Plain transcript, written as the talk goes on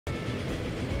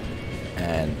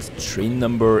And train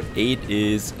number 8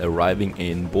 is arriving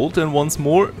in Bolton once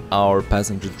more. Our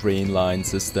passenger train line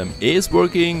system is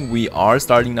working. We are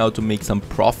starting now to make some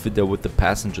profit there with the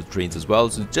passenger trains as well.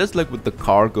 So just like with the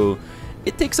cargo,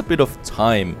 it takes a bit of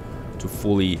time to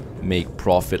fully make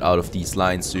profit out of these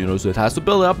lines, so it has to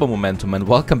build up a momentum. And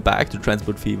welcome back to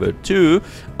Transport Fever 2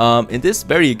 in this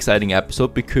very exciting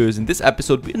episode, because in this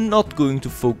episode we're not going to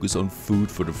focus on food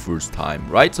for the first time,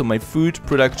 right? So my food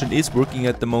production is working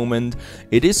at the moment.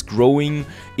 It is growing.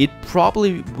 It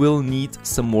probably will need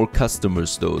some more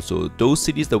customers though, so those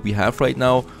cities that we have right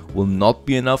now will not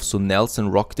be enough. So Nelson,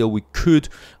 Rockdale, we could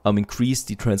increase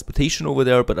the transportation over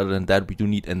there, but other than that we do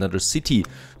need another city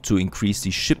to increase the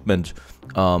shipment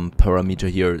parameter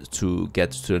here to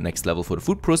get to the next level for the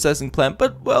food processing plant.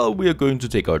 But well, we are going to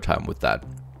take our time with that.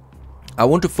 I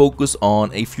want to focus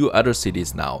on a few other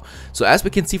cities now. So as we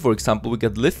can see, for example, we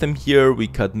got Lytham here, we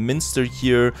got Minster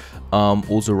here,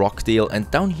 also Rockdale, and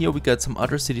down here we got some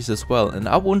other cities as well. And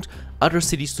I want other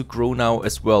cities to grow now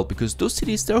as well, because those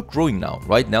cities, they're growing now,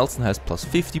 right? Nelson has plus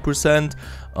 50%,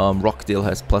 Rockdale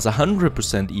has plus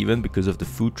 100% even because of the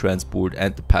food transport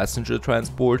and the passenger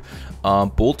transport.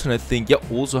 Bolton, I think, yeah,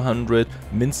 also 100.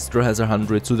 Minster has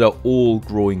 100, so they're all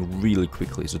growing really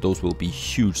quickly. So those will be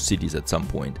huge cities at some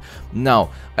point. Now,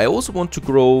 I also want to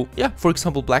grow, yeah, for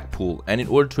example, Blackpool. And in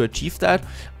order to achieve that,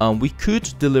 we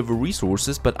could deliver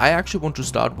resources, but I actually want to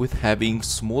start with having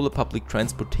smaller public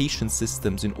transportation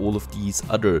systems in all of these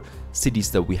other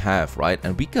cities that we have, right?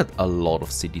 And we got a lot of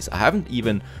cities. I haven't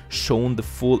even shown the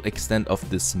full extent of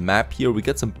this map here. We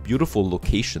got some beautiful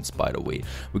locations, by the way.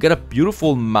 We got a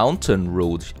beautiful mountain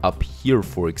road up here,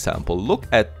 for example. Look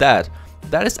at that.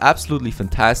 That is absolutely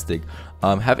fantastic.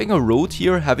 Having a road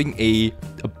here, having a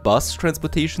bus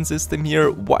transportation system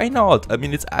here, why not? I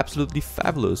mean, it's absolutely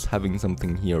fabulous having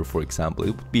something here, for example.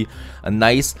 It would be a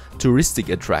nice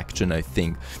touristic attraction, I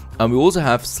think. We also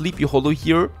have Sleepy Hollow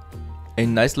here, a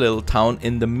nice little town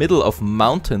in the middle of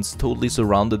mountains, totally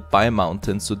surrounded by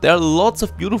mountains. So there are lots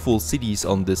of beautiful cities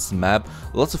on this map,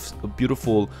 lots of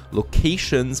beautiful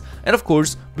locations, and of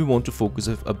course we want to focus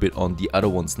a bit on the other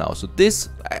ones now. So this,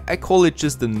 I call it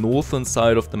just the northern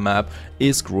side of the map,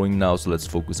 is growing now, so let's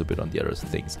focus a bit on the other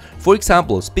things. For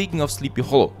example, speaking of Sleepy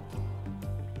Hollow,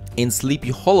 in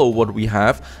Sleepy Hollow, what we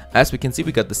have, as we can see,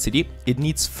 we got the city. It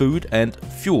needs food and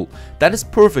fuel. That is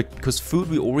perfect, because food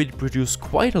we already produce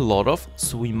quite a lot of,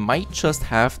 so we might just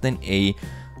have then a,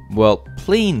 well,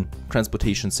 plain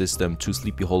transportation system to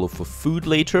Sleepy Hollow for food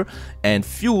later. And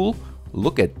fuel,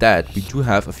 look at that, we do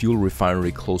have a fuel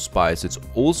refinery close by, so it's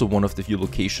also one of the few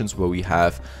locations where we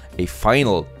have a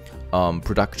final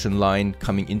production line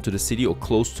coming into the city or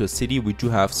close to a city. We do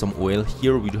have some oil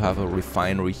here, we do have a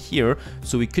refinery here,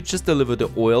 so we could just deliver the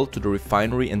oil to the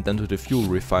refinery and then to the fuel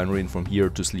refinery, and from here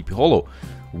to Sleepy Hollow.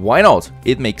 Why not?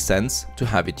 It makes sense to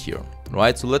have it here,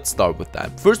 right? So let's start with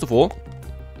that. First of all,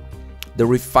 the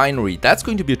refinery, that's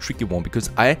going to be a tricky one, because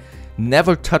I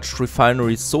never touched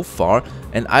refineries so far,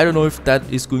 and I don't know if that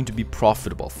is going to be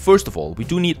profitable. First of all, we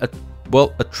do need a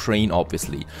train,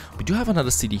 obviously. We do have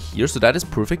another city here, so that is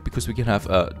perfect, because we can have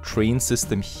a train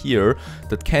system here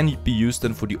that can be used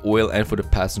then for the oil and for the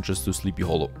passengers to Sleepy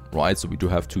Hollow, right? So we do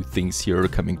have two things here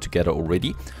coming together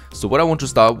already. So what I want to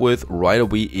start with right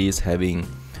away is having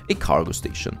a cargo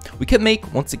station. We can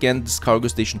make, once again, this cargo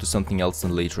station to something else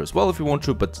then later as well if we want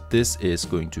to, but this is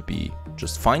going to be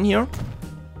just fine here.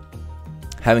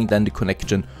 Having then the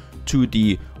connection to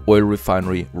the oil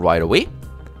refinery right away.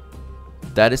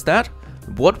 That is that.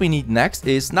 What we need next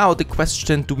is now the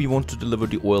question, do we want to deliver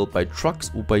the oil by trucks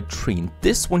or by train?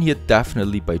 This one here,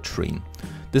 definitely by train.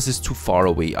 This is too far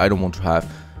away. I don't want to have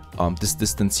this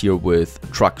distance here with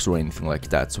trucks or anything like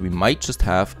that. So we might just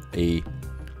have a,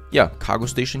 yeah, cargo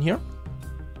station here.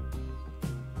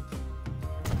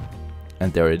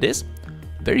 And there it is.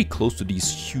 Very close to these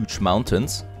huge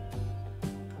mountains.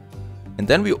 And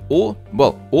then we all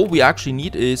we actually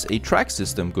need is a track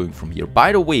system going from here.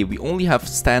 By the way, we only have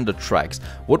standard tracks.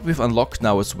 What we've unlocked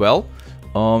now as well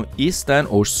is then,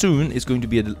 or soon, is going to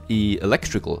be the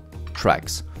electrical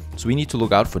tracks. So we need to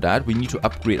look out for that. We need to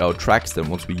upgrade our tracks then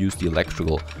once we use the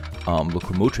electrical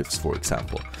locomotives, for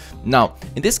example. Now,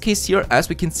 in this case here, as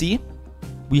we can see,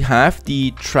 we have the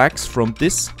tracks from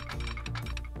this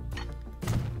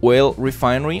oil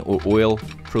refinery or oil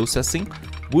processing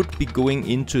would be going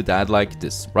into that like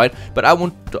this, right? But I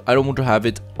don't want to have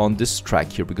it on this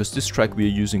track here, because this track we are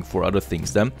using for other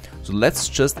things then. So let's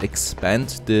just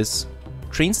expand this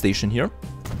train station here,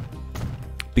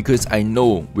 because I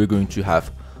know we're going to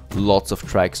have lots of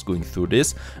tracks going through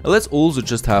this. And let's also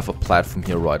just have a platform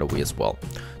here right away as well.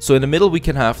 So in the middle we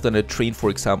can have then a train, for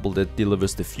example, that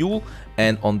delivers the fuel,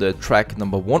 and on the track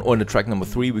number 1 or on the track number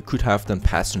 3 we could have then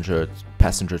passenger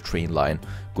train line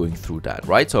going through that,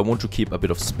 right? So I want to keep a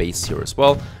bit of space here as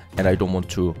well, and I don't want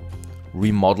to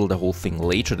remodel the whole thing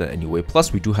later then anyway.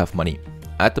 Plus we do have money.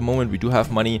 At the moment we do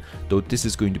have money, though this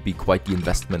is going to be quite the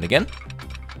investment again.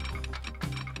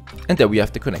 And there we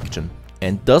have the connection.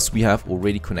 And thus we have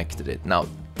already connected it. Now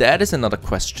that is another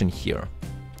question here.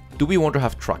 Do we want to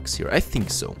have trucks here? I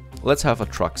think so. Let's have a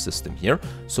truck system here.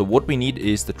 So what we need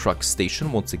is the truck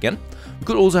station once again. We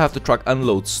could also have the truck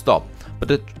unload stop. But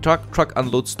the truck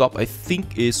unload stop I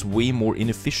think is way more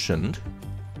inefficient,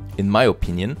 in my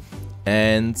opinion.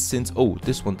 And since, oh,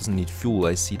 this one doesn't need fuel,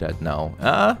 I see that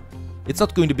now. It's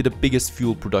not going to be the biggest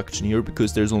fuel production here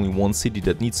because there's only one city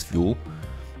that needs fuel.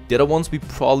 The other ones we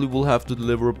probably will have to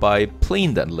deliver by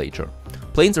plane then later.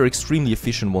 Planes are extremely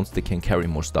efficient once they can carry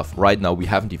more stuff. Right now we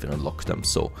haven't even unlocked them,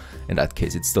 so in that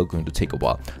case it's still going to take a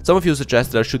while. Some of you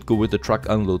suggested I should go with the truck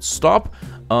unload stop.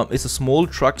 It's a small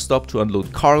truck stop to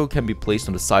unload cargo, can be placed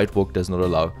on the sidewalk, does not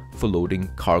allow for loading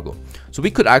cargo. So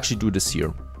we could actually do this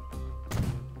here.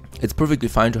 It's perfectly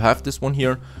fine to have this one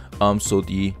here.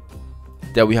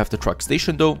 There we have the truck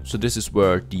station though. So this is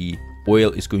where the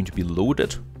oil is going to be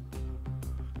loaded.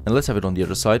 And let's have it on the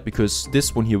other side, because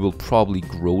this one here will probably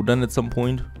grow then at some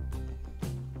point.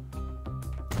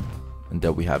 And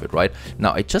there we have it, right?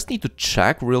 Now I just need to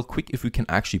check real quick if we can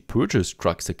actually purchase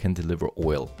trucks that can deliver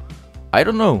oil. I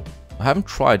don't know. I haven't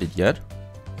tried it yet.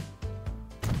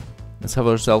 Let's have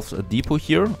ourselves a depot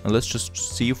here and let's just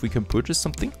see if we can purchase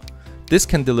something. This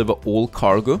can deliver all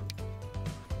cargo.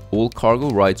 All cargo,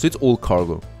 right? So it's all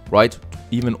cargo, right?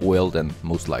 Even oil then,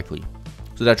 most likely.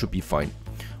 So that should be fine.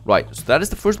 Right, so that is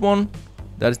the first one.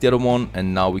 That is the other one.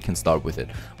 And now we can start with it.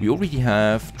 We already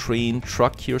have train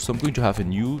truck here. So I'm going to have a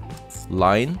new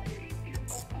line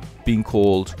being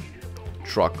called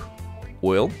truck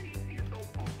oil.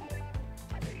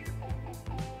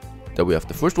 There we have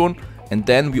the first one. And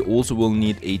then we also will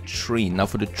need a train. Now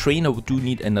for the train, I do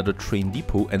need another train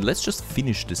depot. And let's just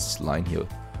finish this line here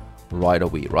right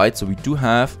away, right? So we do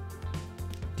have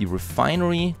the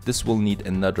refinery. This will need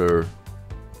another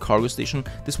cargo station.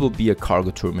 This will be a cargo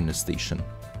terminus station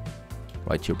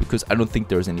right here, because I don't think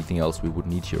there's anything else we would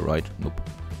need here, right? Nope.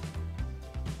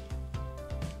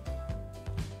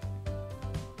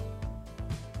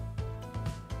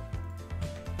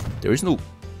 There is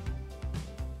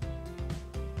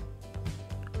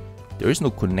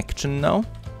no connection now.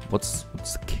 What's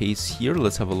the case here?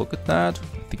 Let's have a look at that.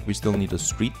 I think we still need a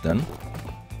street then,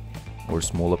 or a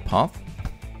smaller path.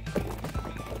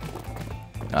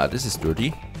 This is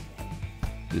dirty.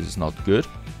 This is not good.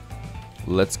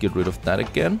 Let's get rid of that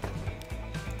again.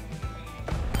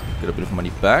 Get a bit of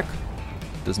money back.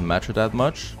 Doesn't matter that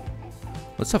much.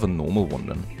 Let's have a normal one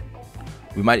then.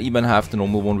 We might even have the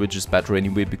normal one, which is better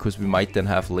anyway, because we might then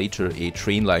have later a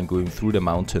train line going through the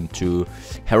mountain to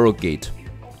Harrogate.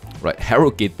 Right,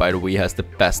 Harrogate, by the way, has the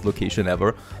best location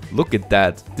ever. Look at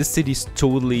that. This city is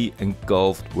totally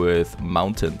engulfed with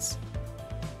mountains.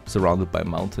 Surrounded by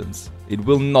mountains. It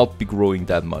will not be growing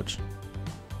that much.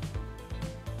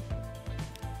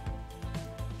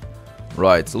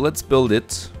 Right, so let's build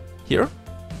it here.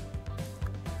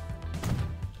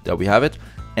 There we have it.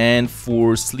 And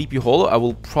for Sleepy Hollow, I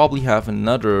will probably have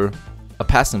a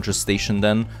passenger station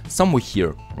then somewhere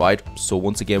here, right? So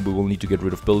once again, we will need to get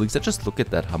rid of buildings. And just look at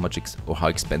that, how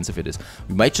expensive it is.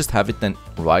 We might just have it then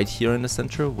right here in the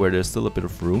center, where there's still a bit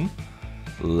of room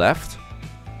left,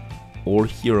 or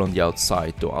here on the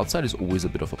outside. Though outside is always a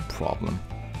bit of a problem.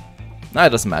 Nah, it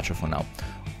doesn't matter for now.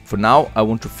 For now, I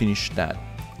want to finish that.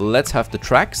 Let's have the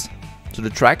tracks. So the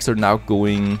tracks are now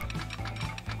going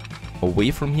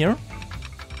away from here.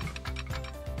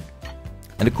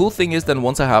 And the cool thing is then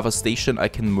once I have a station, I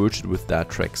can merge it with that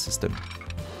track system.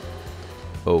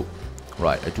 Oh,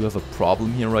 right. I do have a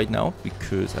problem here right now,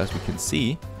 because as we can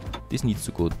see, this needs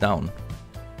to go down.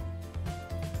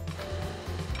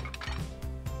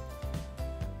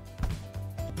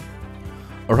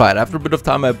 Alright, after a bit of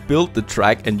time I built the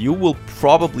track, and you will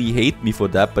probably hate me for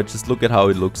that, but just look at how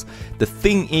it looks. The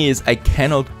thing is, I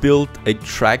cannot build a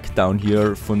track down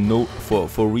here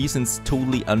for reasons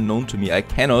totally unknown to me. I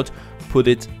cannot put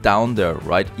it down there,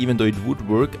 right? Even though it would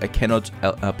work, I cannot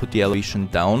put the elevation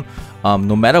down.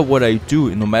 No matter what I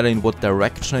do, no matter in what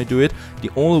direction I do it, the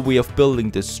only way of building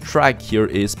this track here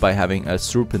is by having a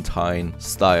serpentine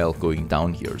style going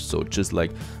down here. So just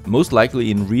like most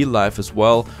likely in real life as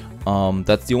well,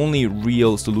 That's the only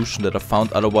real solution that I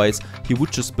found. Otherwise, he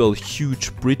would just build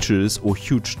huge bridges or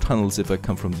huge tunnels if I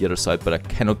come from the other side, but I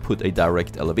cannot put a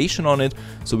direct elevation on it.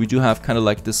 So we do have kind of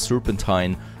like this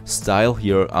serpentine style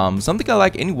here. Something I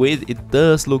like anyway. It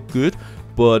does look good,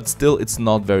 but still it's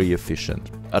not very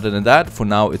efficient. Other than that, for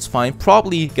now it's fine.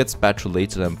 Probably gets better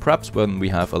later, and perhaps when we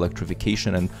have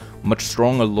electrification and much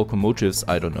stronger locomotives,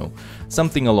 I don't know.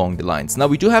 Something along the lines. Now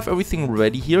we do have everything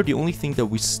ready here. The only thing that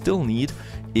we still need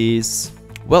is,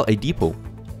 well, a depot.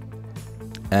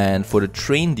 And for the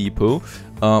train depot,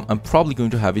 I'm probably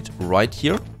going to have it right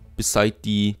here beside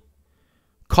the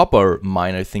copper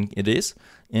mine, I think it is.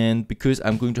 And because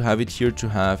I'm going to have it here to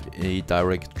have a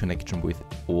direct connection with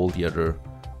all the other,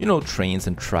 you know, trains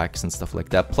and tracks and stuff like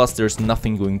that. Plus there's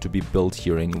nothing going to be built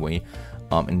here anyway.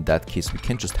 In that case we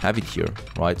can just have it here,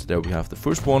 right? So there we have the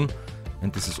first one,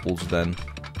 and this is also then,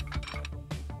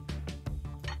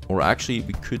 or actually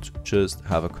we could just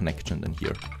have a connection then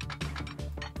here.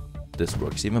 This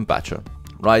works even better,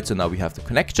 right? So now we have the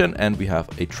connection and we have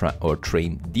a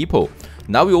train depot.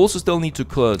 Now we also still need to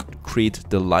create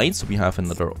the lines. So we have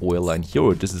another oil line here,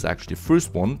 or this is actually the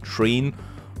first one, train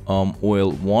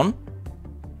oil 1.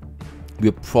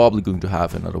 We're probably going to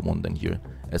have another one then here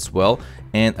as well.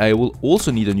 And I will also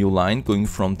need a new line going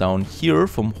from down here,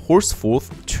 from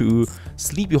Horsforth to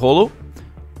Sleepy Hollow.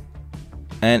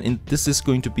 And this is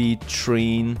going to be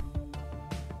train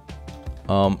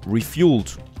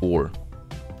refueled ore.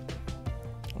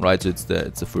 Right, so it's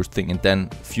the first thing, and then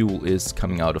fuel is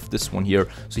coming out of this one here.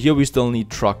 So here we still need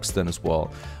trucks then as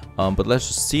well. But let's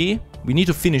just see. We need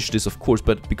to finish this, of course,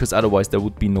 but because otherwise there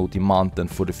would be no demand then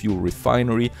for the fuel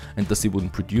refinery, and thus it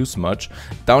wouldn't produce much.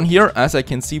 Down here, as I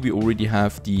can see, we already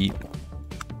have the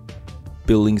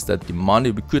buildings that demand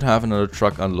it. We could have another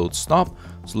truck unload stop.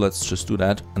 So let's just do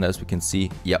that. And as we can see,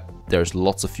 yep, there's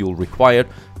lots of fuel required.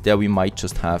 There we might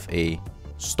just have a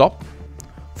stop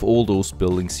for all those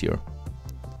buildings here.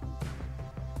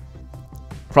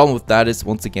 Problem with that is,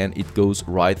 once again, it goes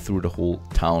right through the whole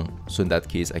town. So in that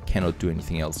case, I cannot do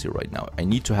anything else here right now. I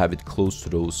need to have it close to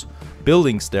those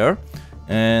buildings there.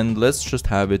 And let's just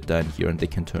have it then here, and they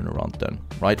can turn around then,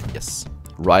 right? Yes,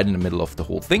 right in the middle of the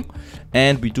whole thing.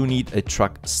 And we do need a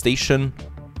truck station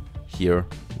here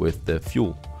with the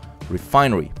fuel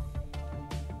refinery.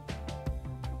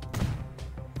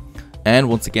 And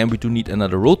once again, we do need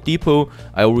another road depot.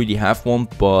 I already have one,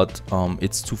 but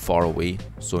it's too far away.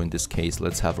 So in this case,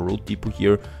 let's have a road depot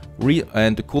here.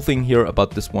 And the cool thing here about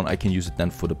this one, I can use it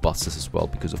then for the buses as well.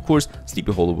 Because of course,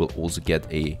 Sleepy Hollow will also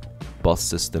get a bus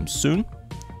system soon.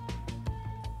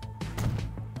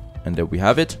 And there we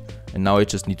have it. And now I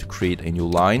just need to create a new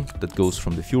line that goes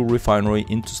from the fuel refinery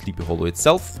into Sleepy Hollow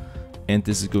itself. And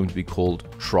this is going to be called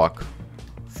truck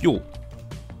fuel.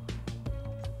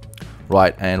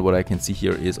 Right, and what I can see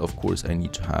here is, of course, I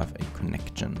need to have a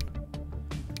connection.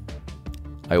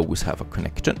 I always have a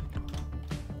connection,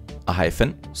 a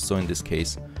hyphen. So in this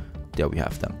case, there we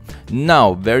have them.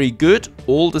 Now, very good.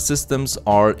 All the systems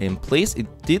are in place. It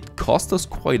did cost us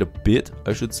quite a bit,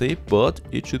 I should say, but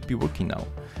it should be working now.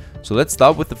 So let's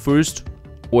start with the first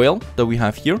oil that we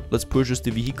have here. Let's purchase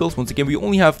the vehicles. Once again, we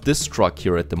only have this truck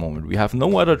here at the moment. We have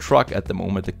no other truck at the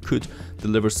moment that could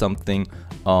deliver something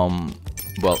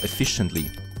well, efficiently.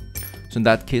 So in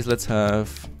that case, let's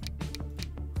have,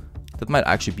 that might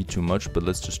actually be too much, but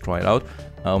let's just try it out.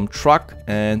 Truck,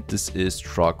 and this is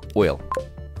truck oil.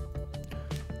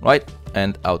 Right,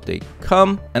 and out they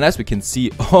come. And as we can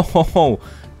see,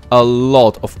 a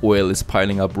lot of oil is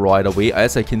piling up right away.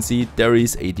 As I can see, there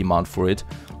is a demand for it.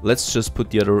 Let's just put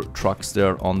the other trucks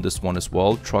there on this one as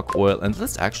well, truck oil, and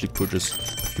let's actually purchase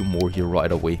a few more here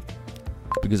right away,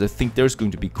 because I think there's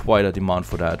going to be quite a demand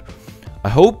for that. I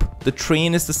hope the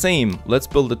train is the same. Let's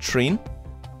build a train.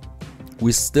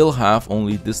 We still have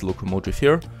only this locomotive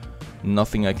here.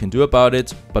 Nothing I can do about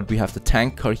it, but we have the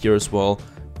tank car here as well.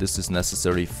 This is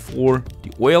necessary for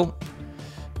the oil.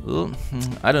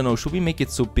 I don't know, should we make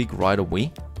it so big right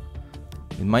away?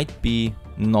 It might be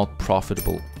not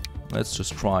profitable. Let's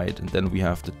just try it, and then we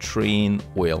have the train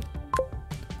oil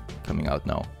coming out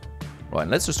now. Right,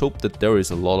 let's just hope that there is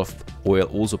a lot of oil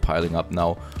also piling up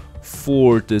now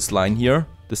for this line here.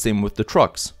 The same with the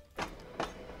trucks.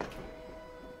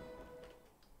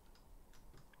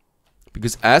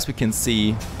 Because as we can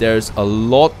see, there's a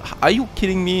lot. Are you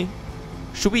kidding me?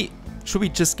 Should we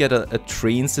just get a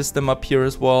train system up here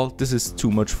as well? This is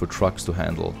too much for trucks to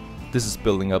handle. This is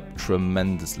building up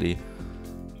tremendously.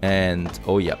 And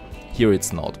oh yeah, here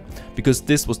it's not. Because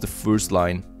this was the first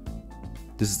line.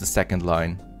 This is the second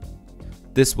line.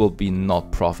 This will be not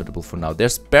profitable for now.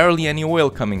 There's barely any oil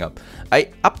coming up.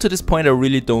 Up to this point, I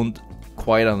really don't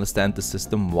quite understand the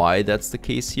system, why that's the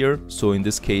case here. So in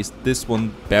this case, this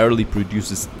one barely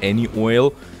produces any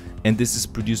oil, and this is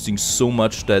producing so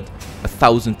much that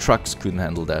 1,000 trucks couldn't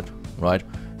handle that, right?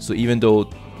 So even though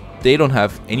they don't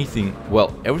have anything,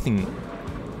 well, everything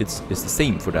is the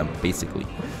same for them, basically.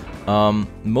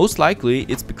 Most likely,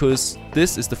 it's because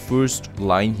this is the first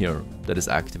line here that is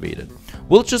activated.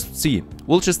 We'll just see.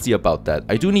 We'll just see about that.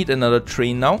 I do need another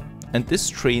train now, and this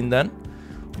train then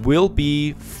will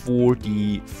be for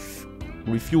the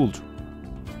refueled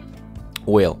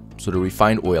oil, so the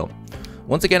refined oil.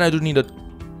 Once again, I do need a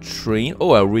train.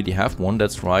 Oh, I already have one,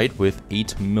 that's right, with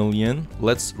 8 million.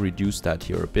 Let's reduce that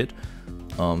here a bit.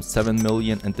 7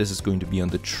 million, and this is going to be on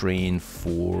the train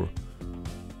for...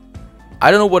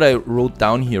 I don't know what I wrote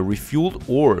down here, refueled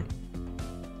or...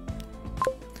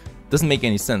 Doesn't make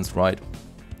any sense, right?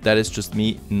 That is just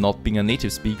me not being a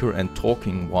native speaker and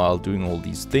talking while doing all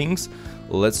these things.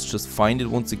 Let's just find it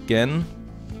once again.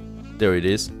 There it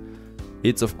is.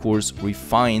 It's of course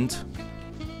refined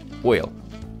oil.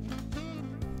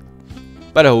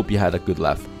 But I hope you had a good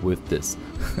laugh with this.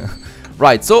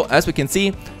 Right, so as we can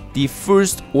see, the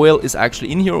first oil is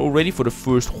actually in here already for the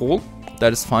first haul.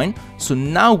 That is fine. So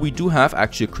now we do have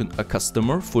actually a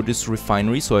customer for this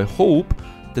refinery. So I hope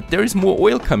that there is more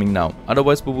oil coming now.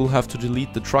 Otherwise we will have to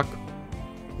delete the truck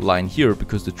line here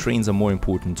because the trains are more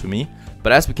important to me.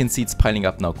 But as we can see, it's piling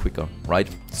up now quicker, right?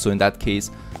 So in that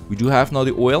case, we do have now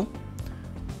the oil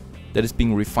that is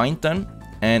being refined then,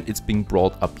 and it's being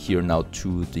brought up here now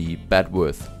to the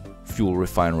Badworth fuel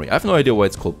refinery. I have no idea why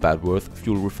it's called Badworth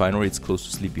fuel refinery. It's close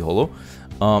to Sleepy Hollow.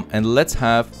 And let's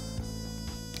have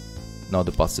now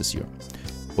the buses here,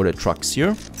 or the trucks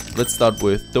here. Let's start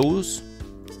with those.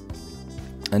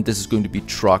 And this is going to be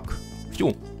truck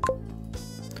fuel.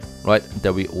 Right,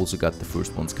 there we also got the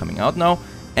first ones coming out now.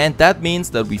 And that means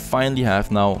that we finally have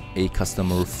now a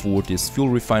customer for this fuel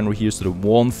refinery here. So the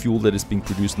one fuel that is being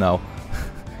produced now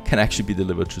can actually be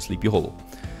delivered to Sleepy Hollow.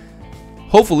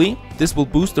 Hopefully, this will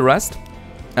boost the rest.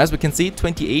 As we can see,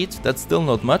 28, that's still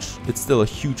not much. It's still a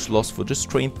huge loss for this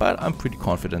train, but I'm pretty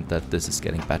confident that this is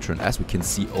getting better. And as we can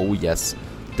see, oh yes,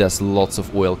 there's lots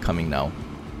of oil coming now.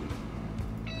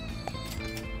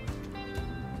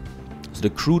 So the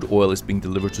crude oil is being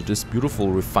delivered to this beautiful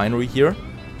refinery here,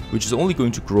 which is only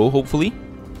going to grow, hopefully.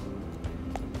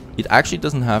 It actually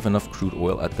doesn't have enough crude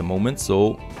oil at the moment,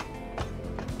 so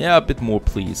yeah, a bit more,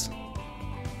 please.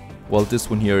 Well, this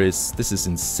one here is, this is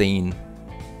insane.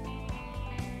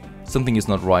 Something is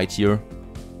not right here.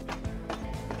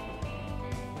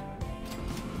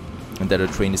 And that a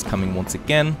train is coming once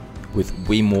again with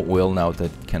way more oil now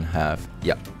that it can have.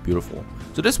 Yeah, beautiful.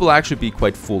 So this will actually be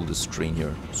quite full, this train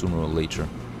here, sooner or later.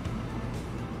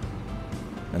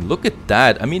 And look at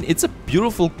that. I mean, it's a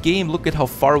beautiful game. Look at how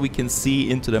far we can see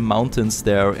into the mountains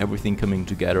there. Everything coming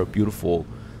together. Beautiful.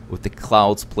 With the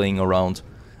clouds playing around.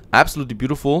 Absolutely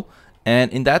beautiful.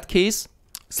 And in that case,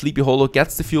 Sleepy Hollow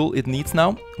gets the fuel it needs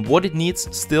now. What it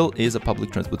needs still is a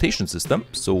public transportation system.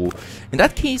 So in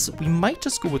that case, we might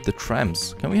just go with the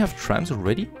trams. Can we have trams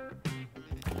already?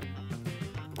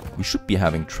 We should be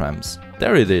having trams.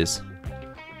 There it is.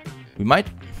 We might...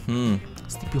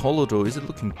 Sleepy Hollow though, is it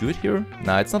looking good here?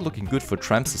 Nah, it's not looking good for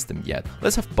tram system yet.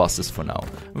 Let's have buses for now.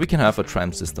 We can have a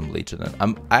tram system later then.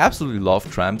 I absolutely love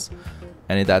trams.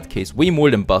 And in that case, way more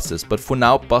than buses. But for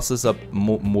now, buses are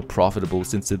more profitable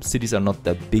since the cities are not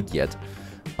that big yet.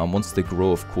 Once they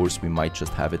grow, of course, we might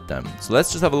just have it then. So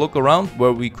let's just have a look around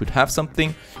where we could have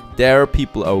something. There,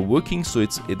 people are working, so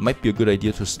it might be a good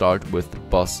idea to start with the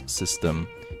bus system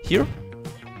here.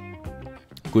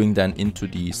 Going then into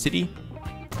the city.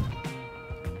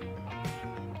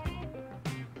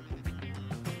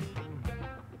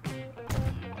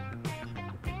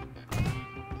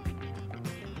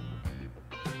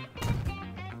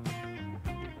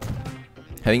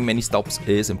 Having many stops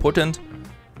is important,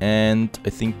 and I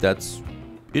think that's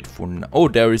it for now. Oh,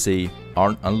 there is a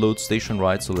unload station,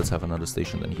 right? So let's have another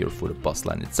station then here for the bus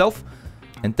line itself.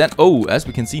 And then, oh, as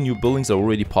we can see, new buildings are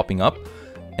already popping up.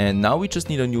 And now we just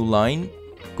need a new line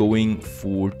going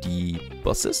for the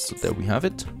buses. So there we have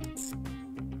it.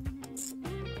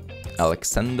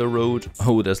 Alexander Road.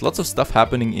 Oh, there's lots of stuff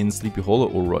happening in Sleepy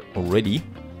Hollow already.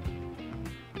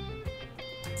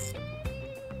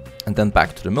 And then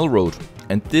back to the Mill Road.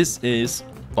 And this is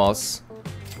bus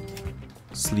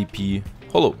Sleepy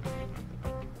Hollow.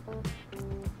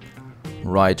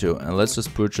 Righto, and let's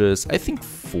just purchase, I think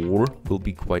 4 will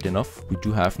be quite enough. We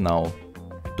do have now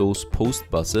those post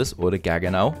buses, or the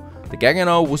Gaggenau. The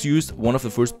Gaggenau was used, one of the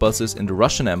first buses in the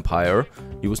Russian Empire.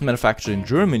 It was manufactured in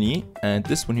Germany, and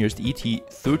this one here is the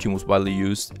ET-13, was widely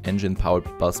used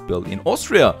engine-powered bus built in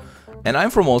Austria. And I'm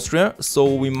from Austria,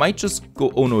 so we might just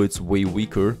go... Oh no, it's way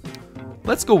weaker.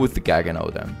 Let's go with the Gaga now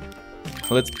then.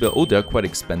 Let's build... Oh, they're quite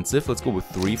expensive. Let's go with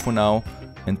 3 for now.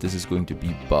 And this is going to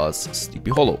be Bus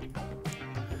Sleepy Hollow.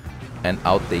 And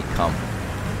out they come.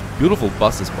 Beautiful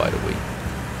buses, by the way.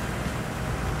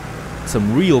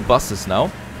 Some real buses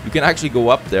now. You can actually go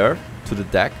up there to the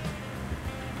deck.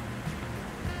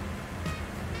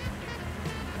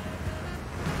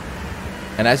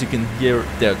 And as you can hear,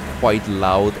 they're quite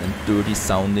loud and dirty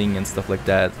sounding and stuff like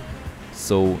that.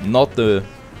 So not the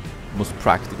most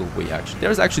practical way actually.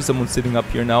 There's actually someone sitting up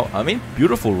here now. I mean,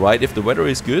 beautiful, right? If the weather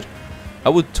is good, I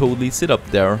would totally sit up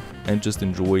there and just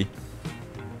enjoy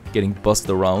getting bussed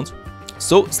around.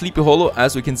 So Sleepy Hollow,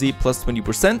 as we can see, plus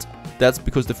 20%. That's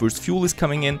because the first fuel is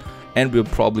coming in, and we're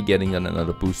probably getting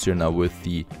another boost here now with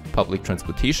the public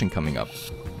transportation coming up.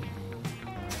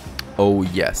 Oh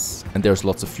yes, and there's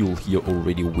lots of fuel here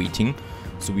already waiting.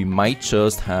 So we might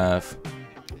just have,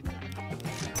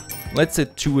 let's say,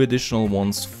 2 additional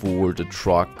ones for the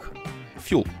truck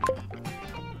fuel.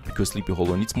 Because Sleepy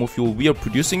Hollow needs more fuel. We are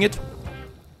producing it.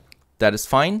 That is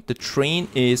fine. The train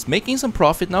is making some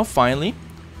profit now, finally.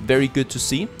 Very good to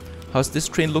see. How's this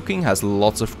train looking? Has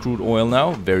lots of crude oil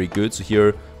now. Very good. So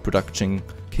here production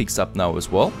kicks up now as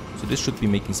well. So this should be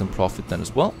making some profit then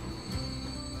as well.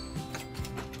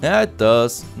 Yeah, it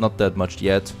does. Not that much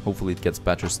yet. Hopefully it gets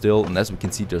better still. And as we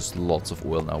can see, there's lots of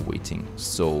oil now waiting.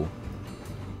 So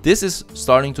this is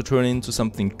starting to turn into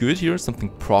something good here. Something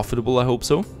profitable, I hope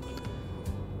so.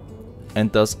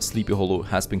 And thus Sleepy Hollow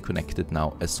has been connected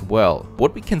now as well.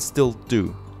 What we can still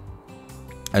do,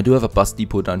 I do have a bus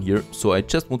depot down here, so I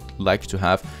just would like to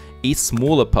have a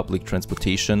smaller public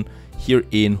transportation here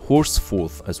in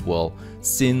Horsforth as well,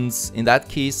 since in that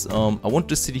case I want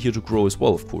the city here to grow as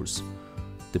well, of course.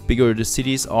 The bigger the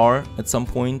cities are at some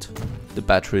point, the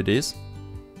better it is.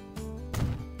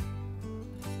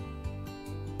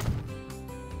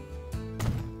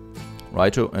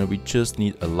 Righto, and we just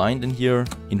need a line in here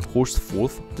in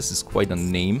Horsforth. This is quite a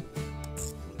name.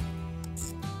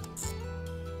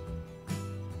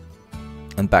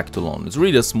 And back to London. It's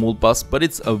really a small bus, but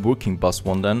it's a working bus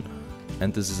one then.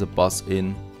 And this is a bus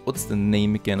in... What's the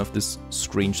name again of this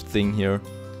strange thing here?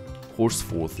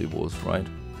 Horsforth it was, right?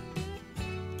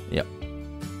 Yeah.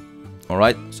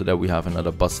 Alright, so there we have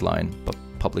another bus line. But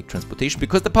public transportation.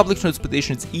 Because the public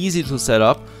transportation is easy to set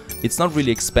up. It's not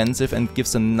really expensive and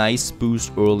gives a nice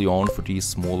boost early on for these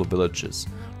smaller villages.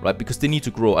 Right? Because they need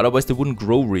to grow. Otherwise they wouldn't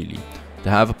grow really. They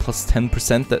have a plus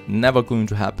 10%, that never going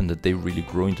to happen, that they really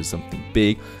grow into something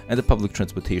big, and the public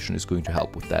transportation is going to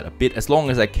help with that a bit, as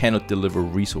long as I cannot deliver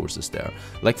resources there.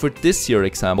 Like for this here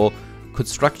example,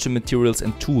 construction materials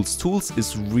and tools. Tools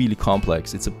is really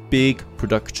complex. It's a big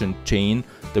production chain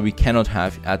that we cannot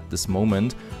have at this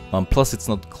moment, plus it's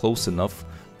not close enough.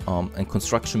 And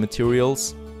construction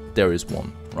materials, there is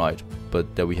one, right?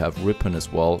 But there we have Ripon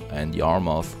as well and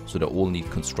Yarmouth, so they all need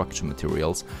construction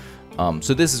materials.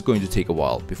 So this is going to take a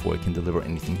while before I can deliver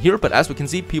anything here, but as we can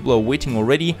see, people are waiting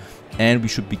already, and we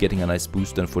should be getting a nice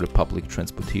boost then for the public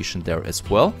transportation there as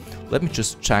well. Let me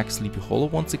just check Sleepy Hollow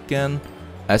once again.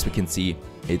 As we can see,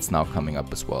 it's now coming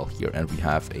up as well here, and we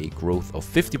have a growth of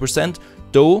 50%,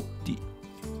 though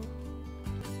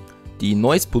the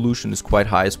noise pollution is quite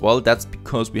high as well. That's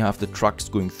because we have the trucks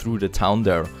going through the town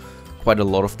there, quite a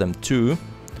lot of them too.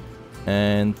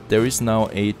 And there is now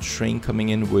a train coming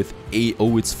in with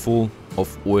oh, it's full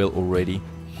of oil already.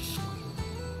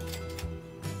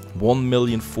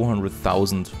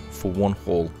 1,400,000 for one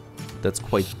haul. That's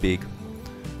quite big.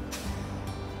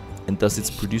 And thus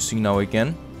it's producing now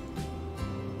again.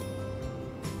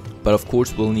 But of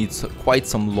course we'll need quite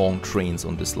some long trains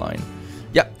on this line.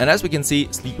 Yeah, and as we can see,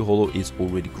 Sleepy Hollow is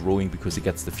already growing because it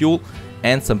gets the fuel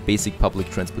and some basic public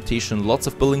transportation. Lots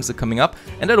of buildings are coming up,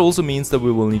 and that also means that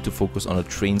we will need to focus on a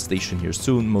train station here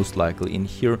soon, most likely in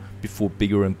here, before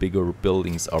bigger and bigger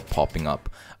buildings are popping up.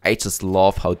 I just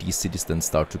love how these cities then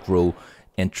start to grow,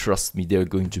 and trust me, they're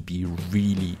going to be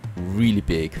really, really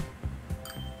big.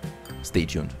 Stay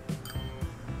tuned.